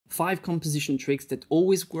5 composition tricks that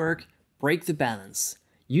always work. Break the balance.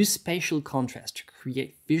 Use spatial contrast to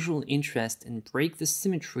create visual interest and break the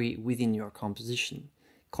symmetry within your composition.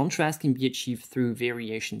 Contrast can be achieved through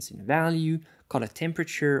variations in value, color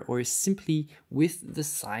temperature, or simply with the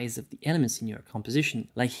size of the elements in your composition,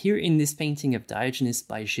 like here in this painting of Diogenes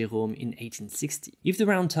by Gérôme in 1860. If the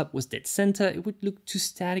round top was dead center, it would look too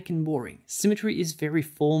static and boring. Symmetry is very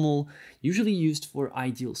formal, usually used for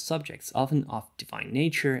ideal subjects, often of divine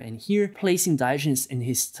nature, and here, placing Diogenes in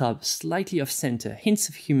his tub slightly off center hints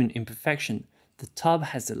of human imperfection. The tub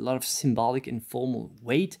has a lot of symbolic and formal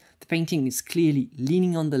weight. The painting is clearly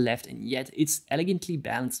leaning on the left, and yet it's elegantly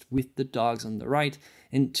balanced with the dogs on the right,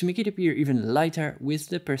 and to make it appear even lighter with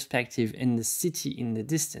the perspective and the city in the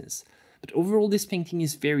distance. But overall this painting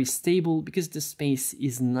is very stable because the space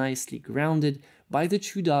is nicely grounded by the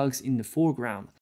 2 dogs in the foreground.